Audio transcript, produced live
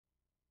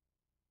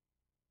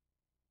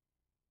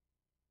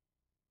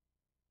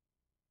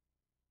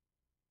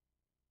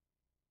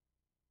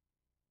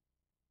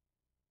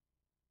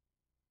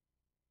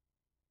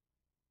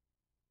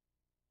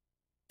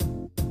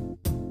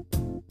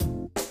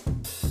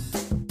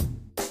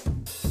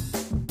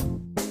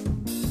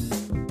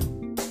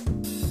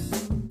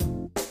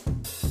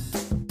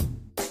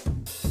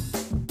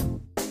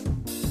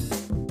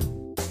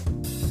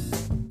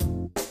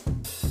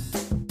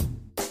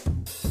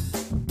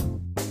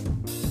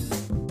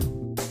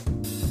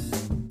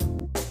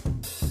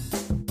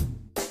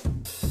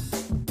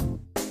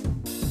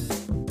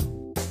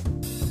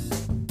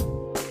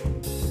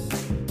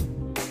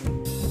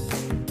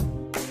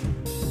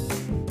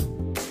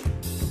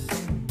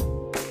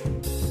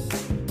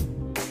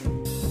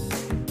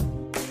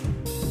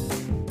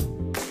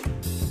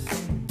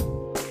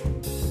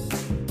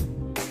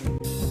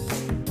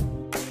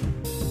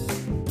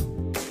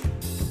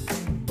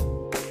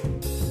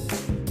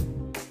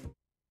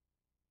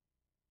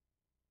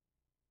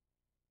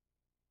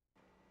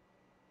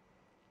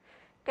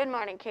Good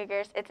morning,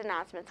 Cougars. It's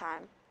announcement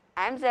time.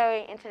 I'm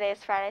Zoe, and today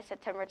is Friday,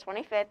 September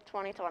 25th,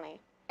 2020.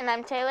 And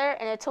I'm Taylor,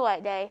 and it's a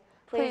white day.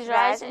 Please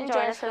rise and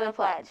join us for the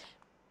pledge.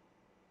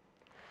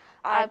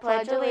 I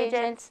pledge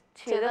allegiance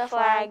to the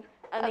flag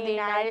of the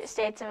United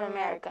States of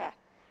America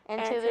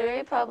and to the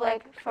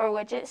republic for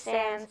which it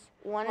stands,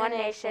 one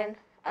nation,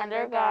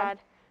 under God,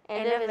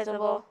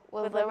 indivisible,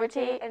 with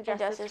liberty and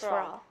justice for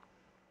all.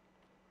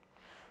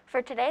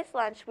 For today's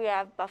lunch, we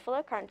have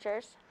buffalo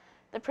crunchers.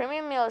 The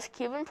premium meal is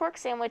Cuban pork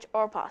sandwich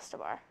or pasta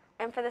bar.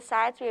 And for the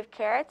sides, we have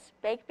carrots,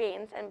 baked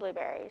beans, and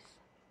blueberries.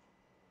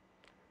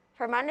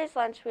 For Monday's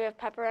lunch, we have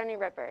pepperoni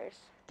rippers.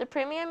 The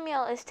premium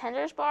meal is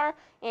tenders bar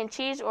and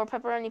cheese or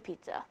pepperoni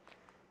pizza.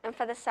 And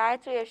for the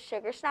sides, we have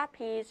sugar snap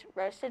peas,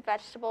 roasted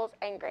vegetables,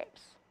 and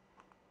grapes.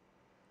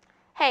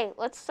 Hey,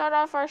 let's start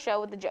off our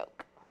show with a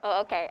joke.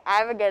 Oh, okay, I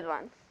have a good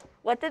one.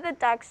 What did the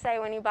duck say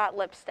when he bought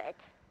lipstick?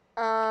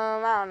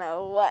 I don't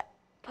know, what?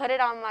 Put it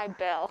on my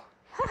bill.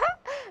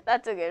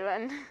 That's a good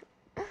one.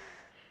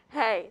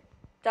 Hey,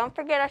 don't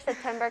forget our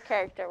September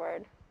character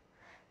word.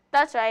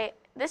 That's right.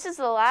 This is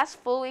the last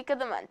full week of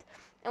the month,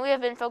 and we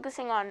have been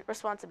focusing on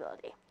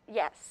responsibility.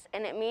 Yes,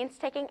 and it means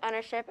taking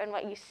ownership in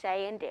what you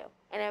say and do,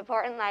 an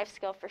important life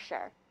skill for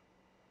sure.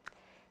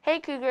 Hey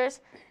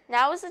Cougars,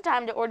 now is the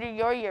time to order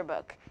your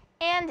yearbook,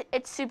 and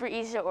it's super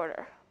easy to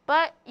order,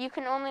 but you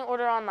can only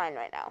order online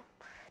right now.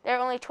 They're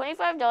only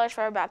 $25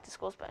 for our back to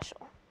school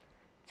special.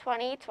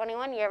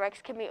 2021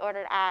 yearbooks can be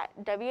ordered at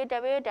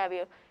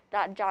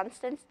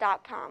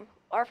www.johnstons.com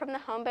or from the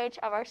homepage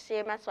of our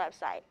CMS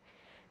website.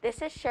 This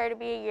is sure to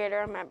be a year to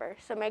remember,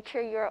 so make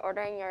sure you are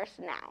ordering yours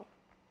now.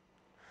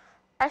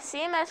 Our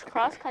CMS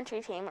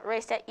cross-country team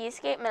raced at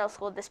Eastgate Middle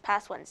School this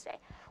past Wednesday,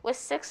 with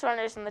 6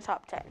 runners in the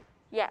top 10.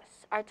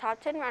 Yes, our top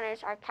 10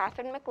 runners are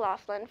Catherine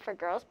McLaughlin for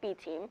girls B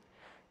team,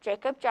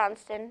 Jacob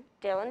Johnston,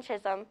 Dylan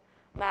Chisholm,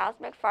 Miles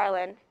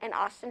McFarland, and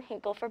Austin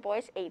Hinkle for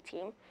boys A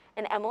team,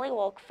 and Emily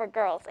Wolk for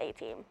girls A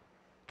team.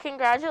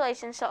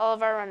 Congratulations to all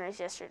of our runners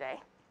yesterday.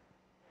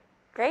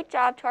 Great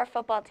job to our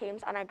football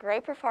teams on a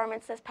great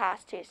performance this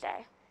past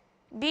Tuesday.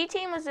 B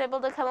team was able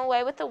to come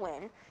away with the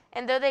win,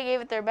 and though they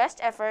gave it their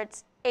best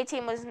efforts, A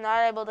team was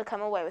not able to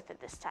come away with it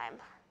this time.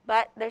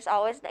 But there's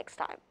always next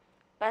time.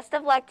 Best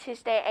of luck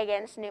Tuesday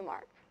against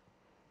Newmark.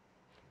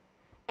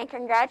 And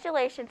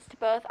congratulations to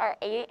both our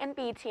A and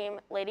B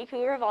team Lady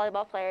Cougar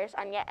volleyball players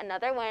on yet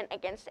another win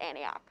against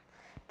Antioch.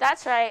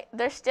 That's right,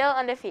 they're still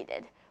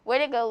undefeated. Way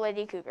to go,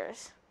 Lady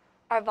Cougars.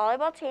 Our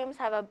volleyball teams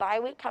have a bye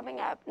week coming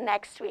up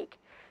next week,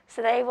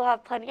 so they will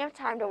have plenty of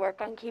time to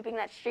work on keeping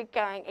that streak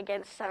going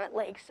against Summit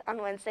Lakes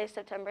on Wednesday,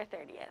 September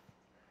 30th.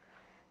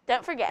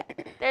 Don't forget,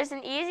 there's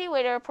an easy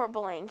way to report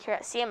bullying here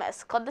at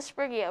CMS called the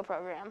Sprigio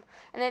program,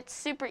 and it's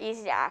super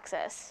easy to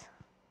access.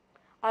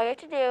 All you have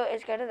to do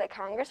is go to the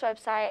Congress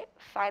website,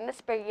 find the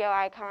Sprigio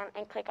icon,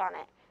 and click on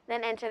it,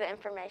 then enter the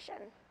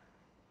information.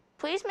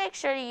 Please make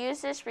sure to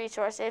use this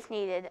resource if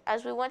needed,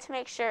 as we want to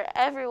make sure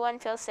everyone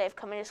feels safe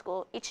coming to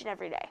school each and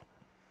every day.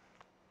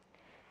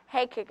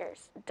 Hey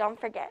Cougars, don't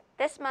forget,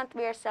 this month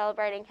we are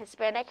celebrating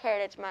Hispanic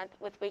Heritage Month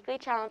with weekly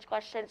challenge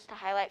questions to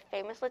highlight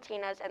famous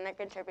Latinos and their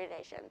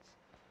contributions.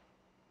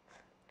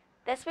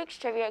 This week's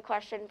trivia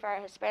question for our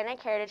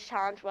Hispanic Heritage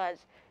Challenge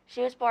was,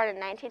 she was born in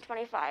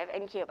 1925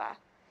 in Cuba.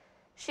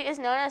 She is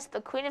known as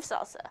the Queen of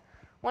Salsa.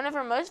 One of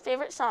her most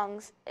famous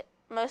songs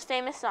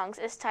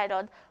is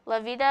titled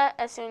La Vida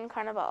es un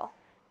Carnaval.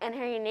 And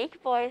her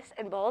unique voice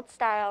and bold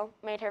style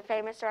made her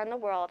famous around the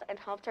world and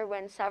helped her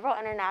win several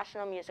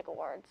international music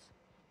awards.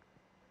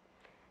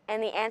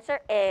 And the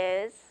answer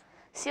is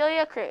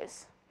Celia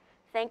Cruz.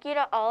 Thank you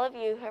to all of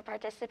you who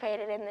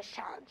participated in this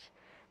challenge.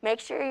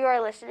 Make sure you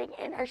are listening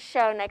in our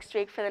show next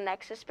week for the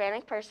next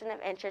Hispanic Person of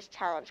Interest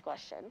challenge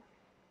question.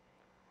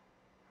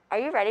 Are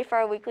you ready for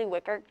our weekly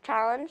Wicker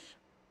challenge?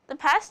 The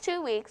past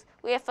 2 weeks,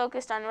 we have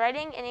focused on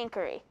writing and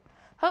inquiry.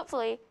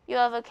 Hopefully, you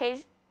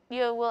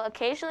will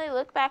occasionally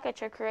look back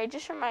at your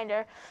courageous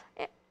reminder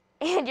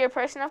and your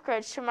person of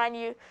courage to remind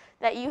you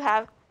that you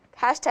have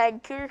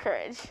hashtag Cougar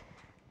Courage.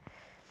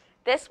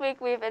 This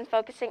week, we've been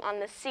focusing on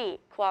the C,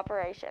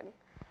 cooperation.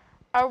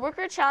 Our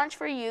Wicker challenge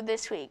for you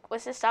this week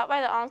was to stop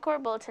by the Encore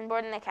bulletin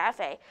board in the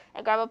cafe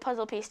and grab a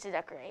puzzle piece to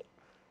decorate.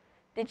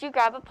 Did you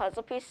grab a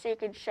puzzle piece so you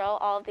could show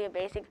all of the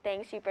amazing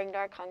things you bring to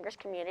our Congress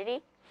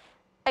community?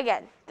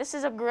 Again, this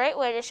is a great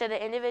way to show the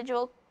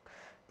individual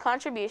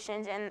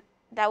contributions and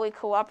that we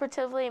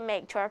cooperatively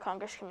make to our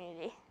Congress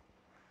community.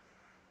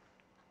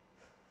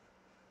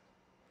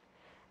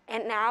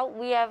 And now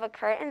we have a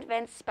current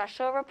events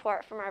special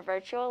report from our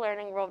virtual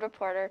learning world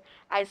reporter,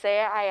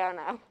 Isaiah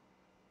Iono.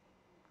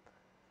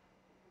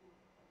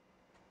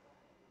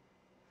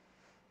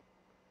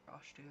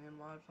 Australian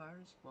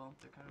wildfires, well,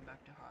 they're coming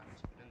back to haunt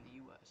us, but in the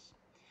U.S.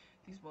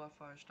 These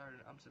wildfires started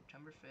on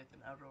September 5th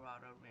in El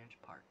Dorado Ranch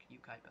Park,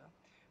 Yucaipa.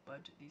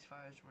 But these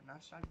fires were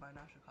not started by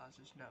natural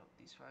causes, no,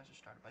 these fires were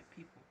started by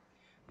people.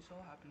 This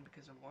all happened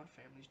because of one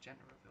family's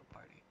gender reveal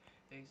party.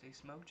 They used a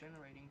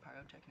smoke-generating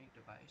pyrotechnic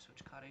device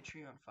which caught a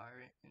tree on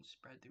fire and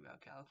spread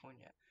throughout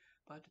California.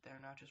 But there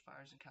are not just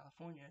fires in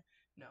California.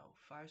 No,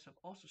 fires have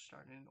also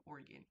started in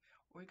Oregon.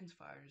 Oregon's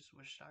fires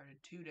were started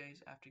 2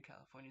 days after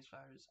California's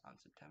fires. On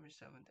September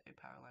 7th, a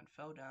power line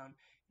fell down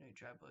and a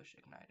dry bush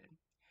ignited.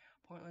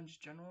 Portland's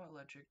General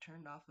Electric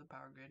turned off the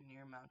power grid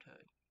near Mount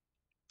Hood,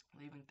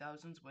 leaving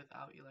thousands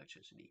without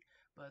electricity,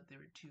 but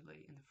they were too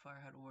late and the fire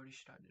had already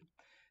started.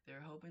 They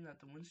were hoping that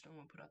the windstorm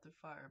would put out the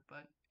fire,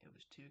 but it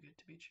was too good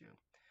to be true.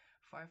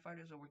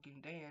 Firefighters are working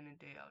day in and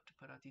day out to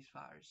put out these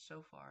fires. So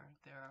far,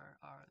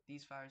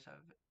 these fires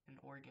in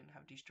Oregon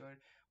have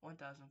destroyed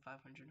 1,500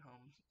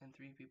 homes and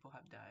 3 people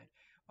have died.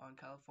 While in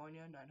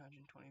California,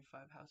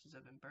 925 houses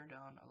have been burned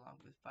down, along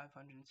with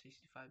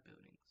 565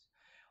 buildings.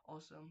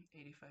 Also,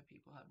 85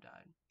 people have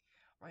died.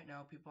 Right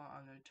now, people are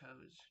on their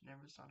toes,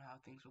 nervous on how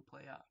things will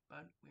play out,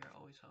 but we are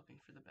always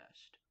hoping for the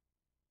best.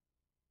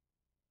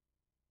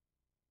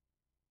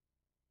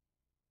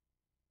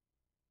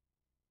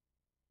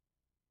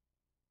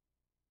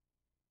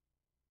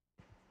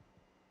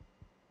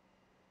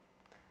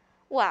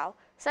 Wow,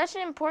 such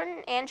an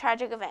important and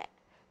tragic event.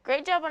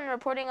 Great job on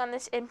reporting on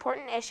this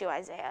important issue,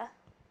 Isaiah.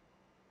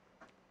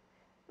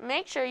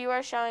 Make sure you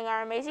are showing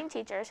our amazing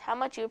teachers how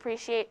much you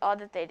appreciate all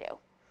that they do.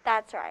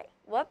 That's right.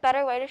 What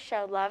better way to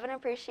show love and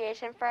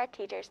appreciation for our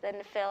teachers than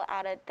to fill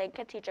out a Thank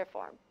a Teacher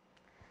form?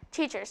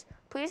 Teachers,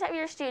 please have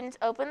your students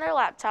open their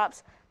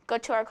laptops, go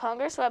to our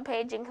Congress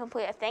webpage, and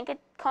complete a Thank a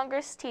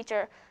Congress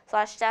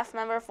Teacher/staff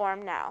member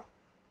form now.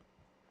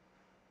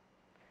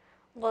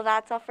 Well,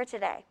 that's all for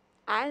today.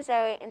 I'm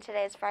Zoe, and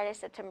today is Friday,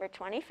 September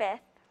 25th.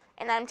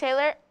 And I'm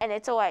Taylor, and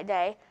it's a white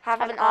day. Have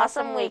an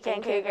awesome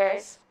weekend,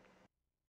 Cougars.